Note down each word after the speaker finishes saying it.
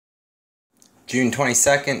June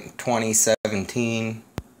 22nd, 2017.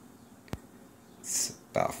 It's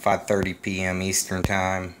about 5:30 p.m. Eastern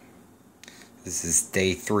Time. This is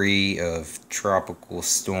day 3 of Tropical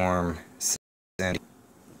Storm Cindy.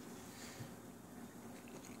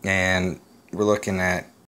 And we're looking at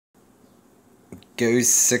GOES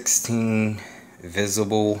 16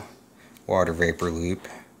 visible water vapor loop.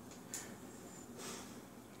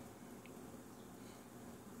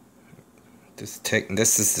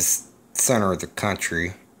 This is the center of the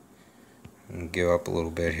country. And go up a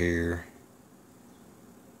little bit here.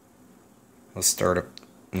 We'll start up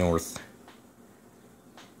north.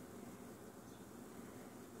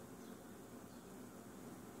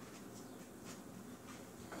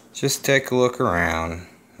 Just take a look around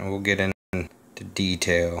and we'll get into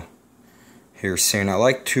detail here soon. I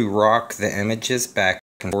like to rock the images back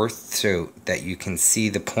and forth so that you can see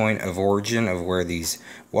the point of origin of where these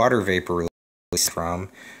water vapor release from,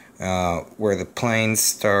 where the planes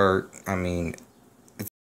start. I mean, it's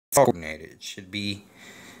all coordinated. It should be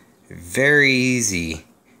very easy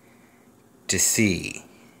to see.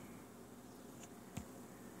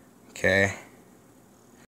 Okay,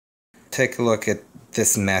 take a look at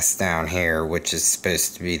this mess down here, which is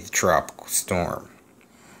supposed to be the tropical storm,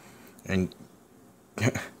 and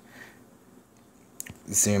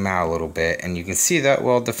zoom out a little bit and you can see that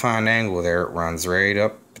well-defined angle there. It runs right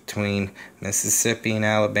up between Mississippi and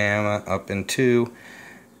Alabama up into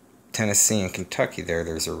Tennessee and Kentucky.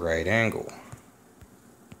 There's a right angle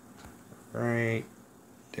right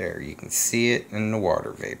there. You can see it in the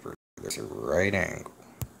water vapor. There's a right angle,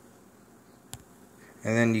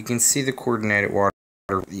 and then you can see the coordinated water.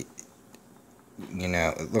 You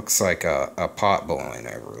know, it looks like a pot boiling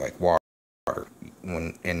over, like water.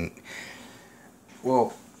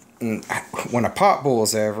 When a pot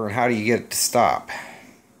boils over, and how do you get it to stop?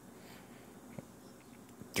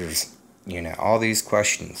 There's, you know, all these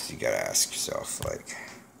questions you gotta ask yourself. Like,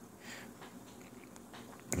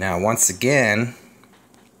 now once again,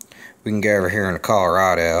 we can go over here into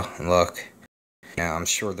Colorado and look. Now I'm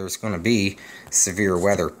sure there's going to be severe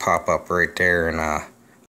weather pop up right there in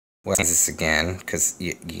Kansas again, because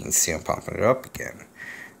you can see I'm pumping it up again.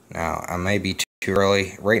 Now I may be too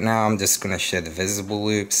early. Right now I'm just going to show the visible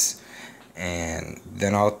loops, and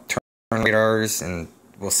then I'll turn radars and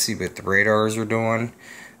we'll see what the radars are doing.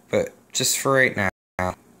 But just for right now,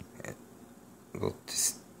 we'll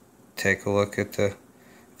just take a look at the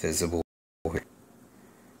visible.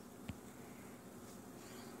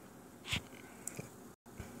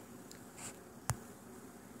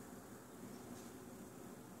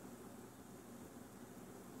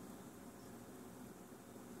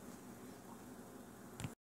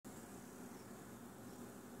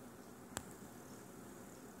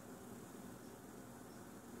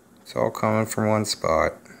 It's all coming from one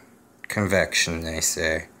spot. Convection, they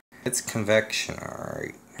say. It's convection,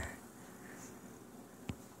 alright.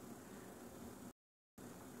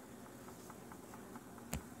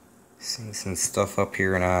 Seeing some stuff up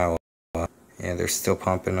here in Iowa. Yeah, they're still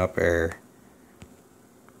pumping up air.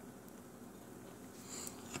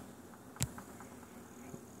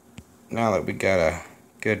 Now that we got a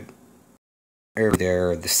good area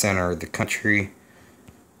there, the center of the country,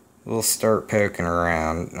 we'll start poking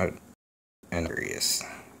around in areas,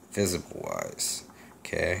 visible wise.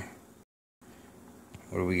 Okay,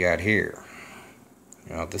 what do we got here?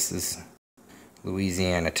 You know, this is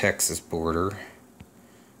Louisiana-Texas border,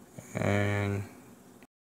 and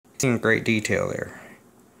seeing great detail there.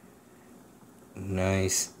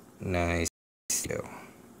 Nice detail.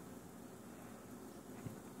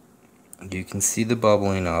 You can see the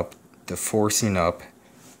bubbling up, the forcing up.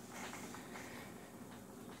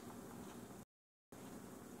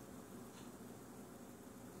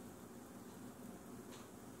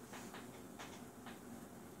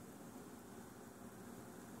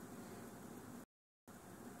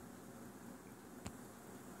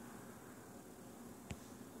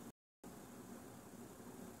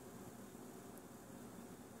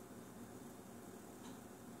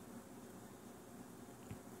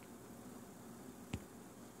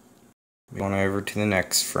 Going over to the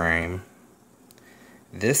next frame.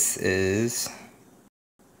 This is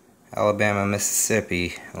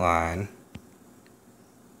Alabama-Mississippi line.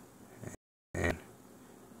 And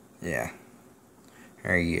yeah,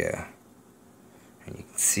 there you go. And you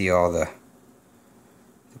can see all the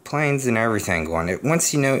planes and everything going.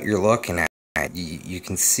 Once you know what you're looking at, you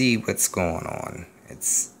can see what's going on.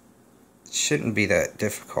 It shouldn't be that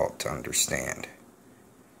difficult to understand.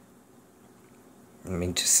 I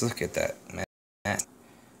mean, just look at that. It's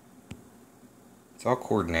all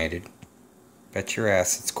coordinated. Bet your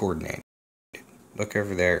ass it's coordinated. Look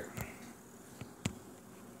over there.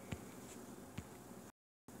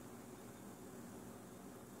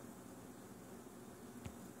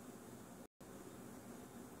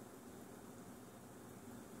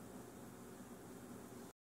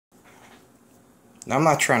 I'm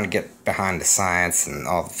not trying to get behind the science and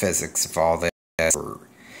all the physics of all this.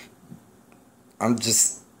 I'm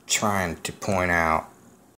just trying to point out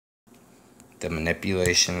the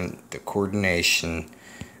manipulation, the coordination.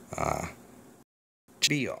 Should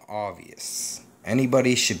be obvious.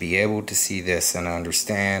 Anybody should be able to see this and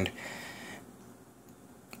understand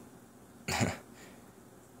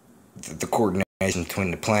the coordination between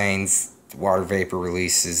the planes, the water vapor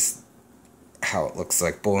releases, how it looks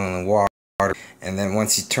like boiling water. And then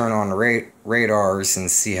once you turn on the radars and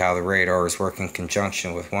see how the radars work in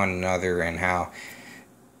conjunction with one another and how,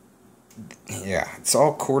 yeah, it's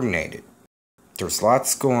all coordinated. There's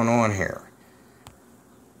lots going on here.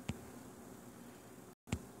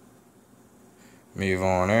 Move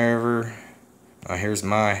on over. Here's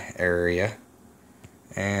my area.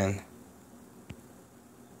 And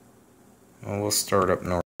we'll start up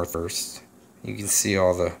north first. You can see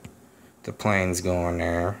all the planes going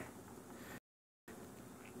there.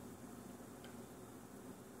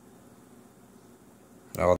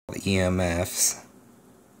 All the EMFs.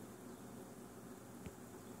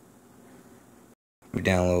 Move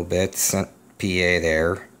down a little bit. PA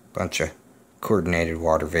there. Bunch of coordinated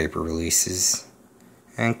water vapor releases.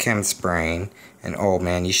 And chem spraying. And oh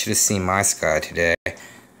man, you should have seen my sky today.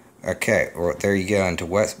 Okay, well there you go into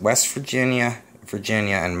West Virginia,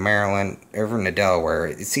 and Maryland, over into Delaware.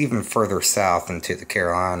 It's even further south into the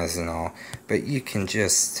Carolinas and all. But you can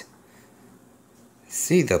just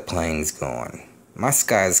see the planes going. My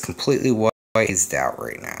sky is completely whited out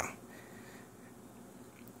right now.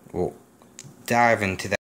 We'll dive into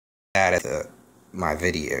that at my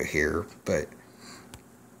video here, but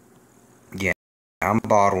yeah, I'm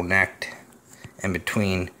bottlenecked in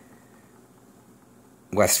between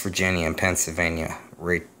West Virginia and Pennsylvania,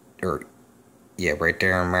 right there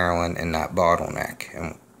in Maryland, and that bottleneck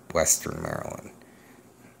in Western Maryland.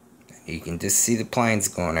 You can just see the planes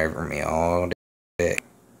going over me all day.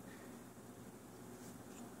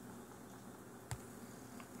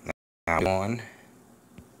 Now 1,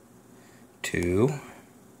 2,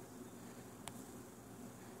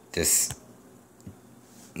 this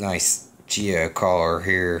nice geo color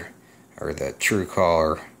here, or the true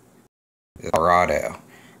color, Colorado.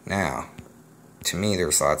 Now, to me,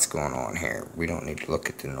 there's lots going on here. We don't need to look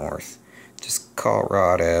at the north. Just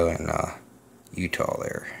Colorado and Utah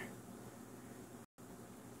there.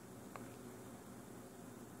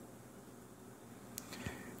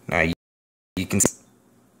 Now, you can see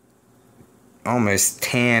almost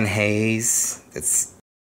tan haze that's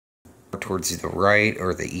towards the right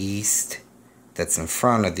or the east, that's in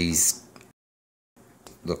front of these,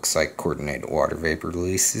 looks like coordinated water vapor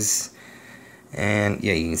releases. And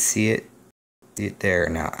yeah, you can see it there.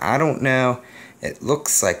 Now, I don't know, it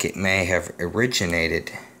looks like it may have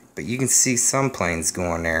originated, but you can see some planes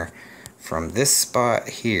going there from this spot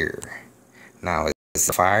here. Now, is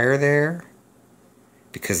the fire there?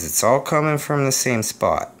 Because it's all coming from the same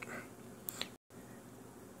spot.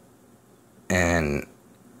 And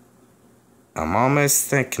I'm almost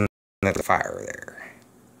thinking that the fire there,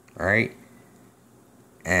 right?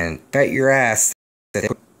 And bet your ass that they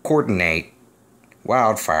coordinate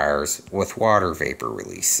wildfires with water vapor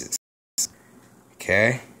releases.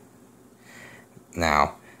 Okay?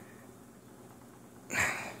 Now,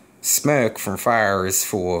 smoke from fire is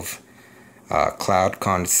full of cloud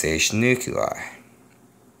condensation nuclei,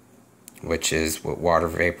 which is what water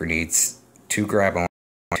vapor needs to grab on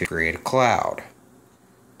to create a cloud.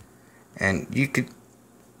 And you could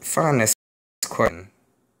find this question,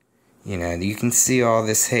 you know, you can see all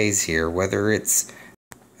this haze here, whether it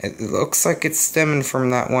looks like it's stemming from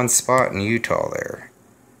that one spot in Utah there.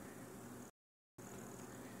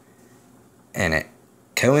 And it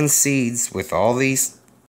coincides with all these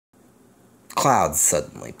clouds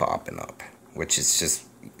suddenly popping up, which is just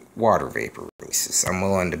water vapor releases. I'm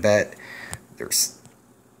willing to bet there's,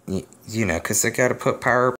 you know, because they got to put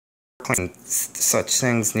power plants and such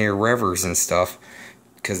things near rivers and stuff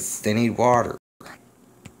because they need water.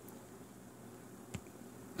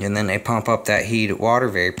 And then they pump up that heated water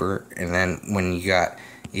vapor, and then when you got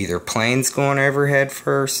either planes going overhead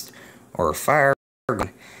first or a fire,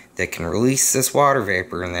 they can release this water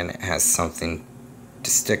vapor, and then it has something to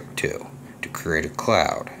stick to create a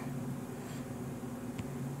cloud.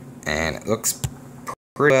 And it looks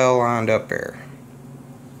pretty well lined up there.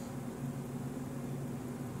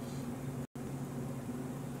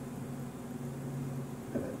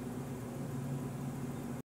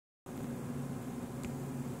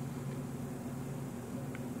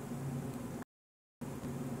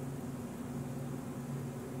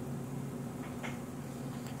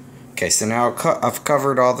 Okay, so now I've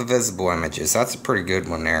covered all the visible images. That's a pretty good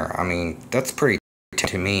one there. I mean, that's pretty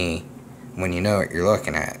to me when you know what you're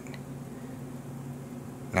looking at.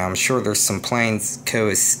 Now I'm sure there's some planes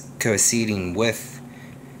coinciding with.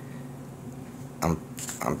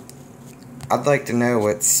 I'd like to know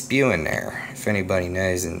what's spewing there. If anybody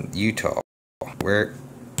knows in Utah, where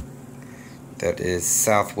that is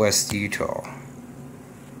southwest Utah.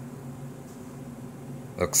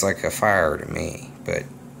 Looks like a fire to me, but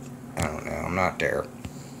I don't know. I'm not there.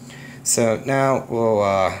 So now we'll.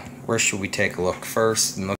 Where should we take a look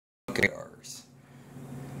first and look at ours?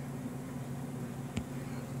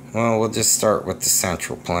 Well, we'll just start with the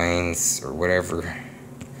Central Plains or whatever.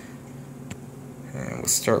 And we'll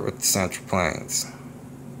start with the Central Plains.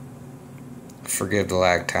 Forgive the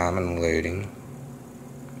lag time and loading.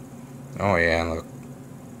 Oh yeah, look.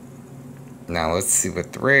 Now let's see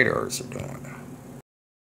what the radars are doing.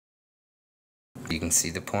 You can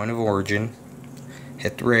see the point of origin.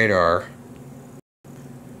 Hit the radar.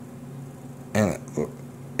 And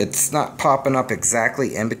it's not popping up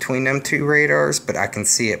exactly in between them two radars, but I can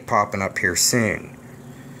see it popping up here soon.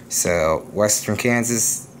 So, Western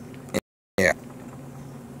Kansas, yeah.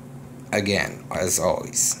 Again, as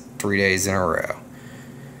always, 3 days in a row.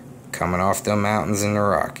 Coming off the mountains in the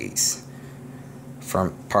Rockies.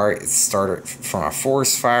 It started from a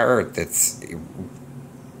forest fire that's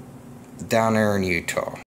down there in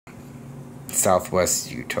Utah.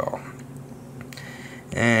 Southwest Utah.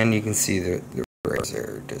 And you can see the radars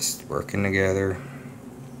are just working together.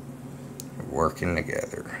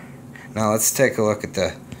 Now let's take a look at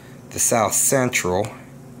the South Central.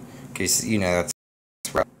 Because, you know, that's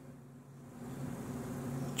where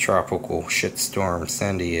tropical shitstorm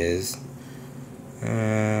Cindy is.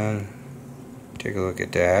 And take a look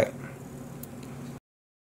at that.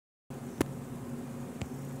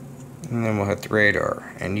 And then we'll hit the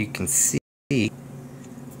radar. And you can see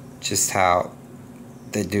just how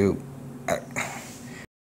they do.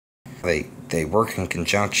 They work in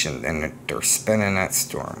conjunction, and they're spinning that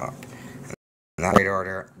storm up. And that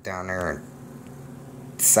radar down there in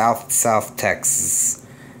South Texas,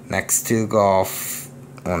 next to the Gulf,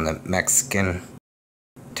 on the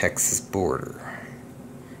Mexican-Texas border.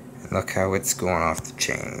 And look how it's going off the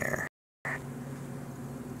chain there.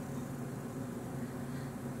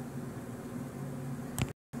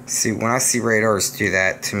 See, when I see radars do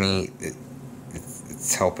that, to me,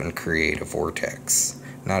 it's helping create a vortex.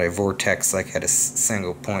 Not a vortex like at a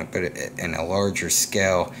single point, but in a larger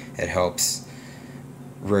scale, it helps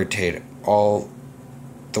rotate all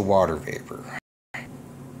the water vapor.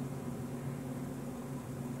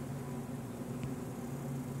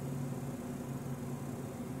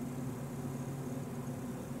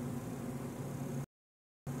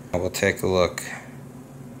 We'll take a look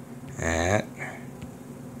at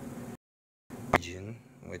region,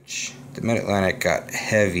 which the Mid-Atlantic got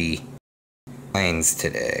heavy plains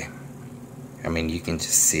today. I mean, you can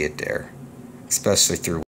just see it there, especially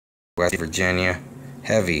through West Virginia.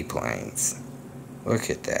 Heavy plains. Look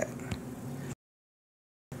at that.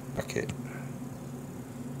 Look at.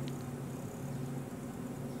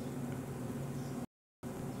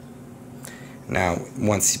 Now,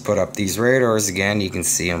 once you put up these radars again, you can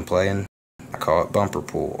see them playing. I call it bumper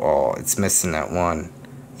pool. Oh, it's missing that one.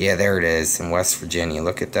 Yeah, there it is in West Virginia.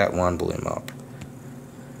 Look at that one bloom up.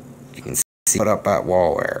 You can see put up that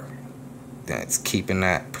wall there. Then it's keeping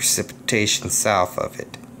that precipitation south of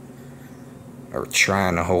it, or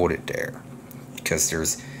trying to hold it there, because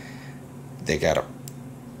they got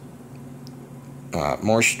a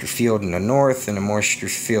moisture field in the north and a moisture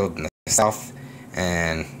field in the south,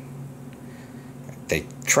 and they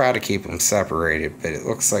try to keep them separated, but it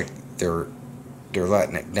looks like they're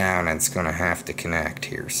letting it down, and it's going to have to connect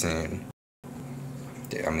here soon.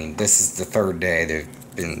 I mean, this is the third day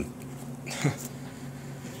they've been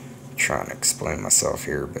trying to explain myself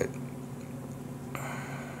here, but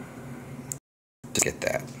just get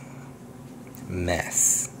that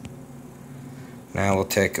mess. Now we'll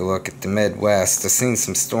take a look at the Midwest. I've seen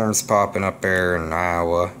some storms popping up there in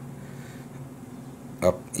Iowa,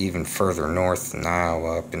 up even further north than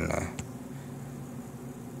Iowa, up in the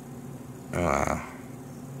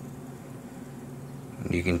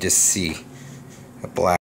you can just see a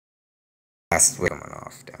blast coming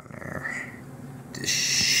off down there, just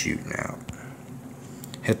shooting out.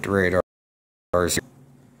 Hit the radars.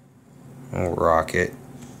 Little rocket.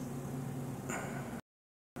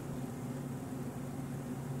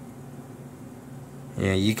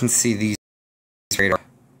 Yeah, you can see these radars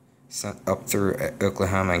up through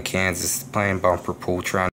Oklahoma and Kansas, playing bumper pool,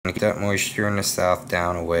 trying to get that moisture in the south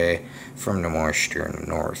down away from the moisture in the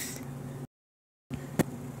north.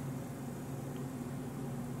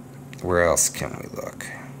 Where else can we look?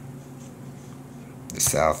 The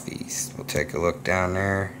southeast. We'll take a look down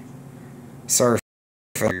there. Sorry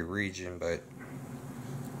for your region, but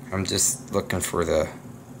I'm just looking for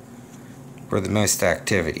where the most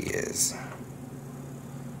activity is.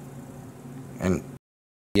 And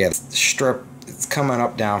yeah, the strip, it's coming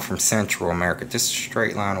up down from Central America, just a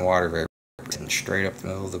straight line of water and straight up the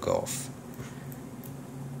middle of the Gulf.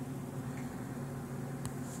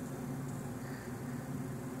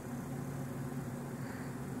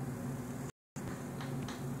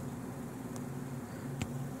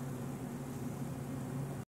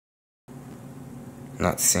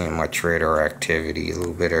 Not seeing much radar activity. A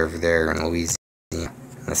little bit over there in Louisiana,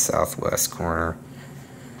 in the southwest corner.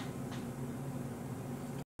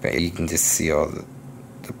 But you can just see all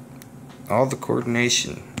the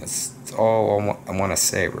coordination. That's all I want to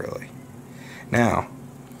say, really. Now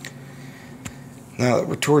that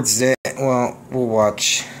we're towards that, well, we'll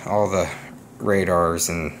watch all the radars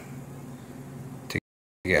and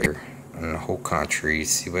together in the whole country,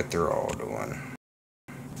 see what they're all doing.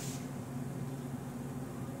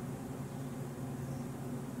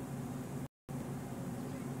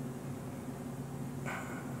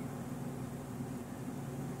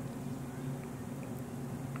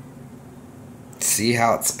 See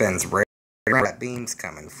how it spins right where that beam's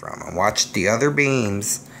coming from, and watch the other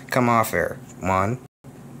beams come off there. One,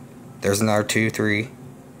 there's another 2, 3,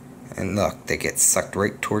 and look, they get sucked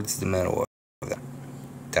right towards the middle of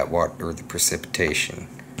that water, or the precipitation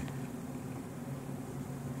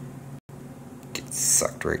gets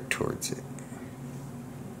sucked right towards it.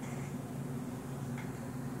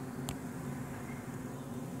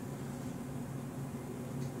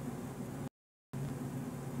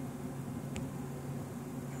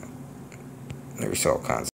 There's all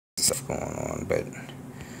kinds of stuff going on, but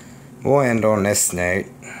we'll end on this note.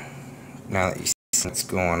 Now that you see what's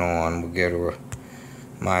going on, we'll go to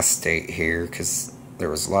my state here, because there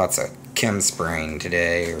was lots of chem spraying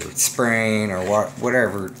today, or spraying, or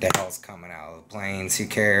whatever the hell's coming out of the planes. Who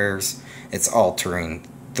cares? It's altering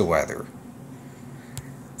the weather.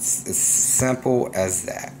 It's as simple as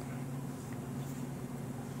that.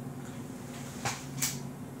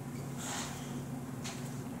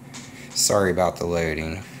 Sorry about the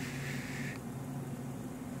loading.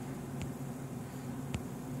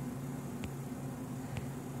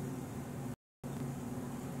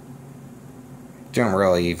 Don't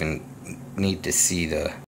really even need to see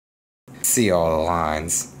all the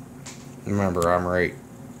lines. Remember, I'm right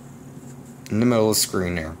in the middle of the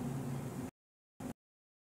screen there.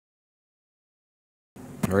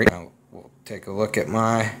 Right now, we'll take a look at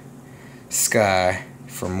my sky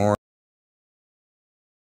for more.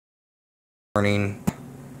 Morning,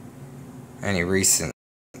 any recent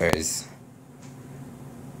days,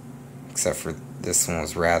 except for this one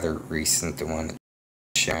was rather recent, the one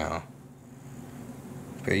that's now.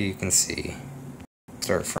 But you can see,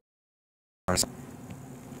 start from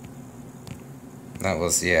that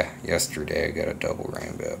was, yeah, yesterday I got a double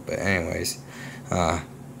rainbow. But anyways,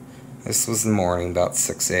 this was the morning, about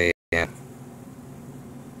 6 a.m.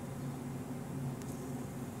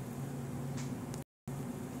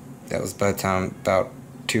 That was by the time, about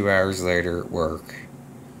 2 hours later at work.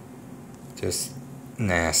 Just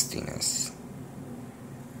nastiness.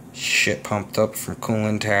 Shit pumped up from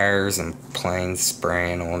cooling tires and planes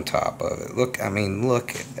spraying on top of it. Look at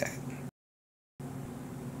that.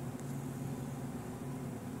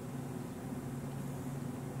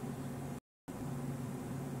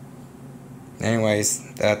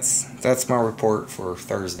 Anyways, that's my report for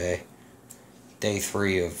Thursday. Day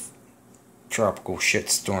 3 of Tropical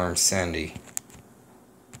Shitstorm Cindy.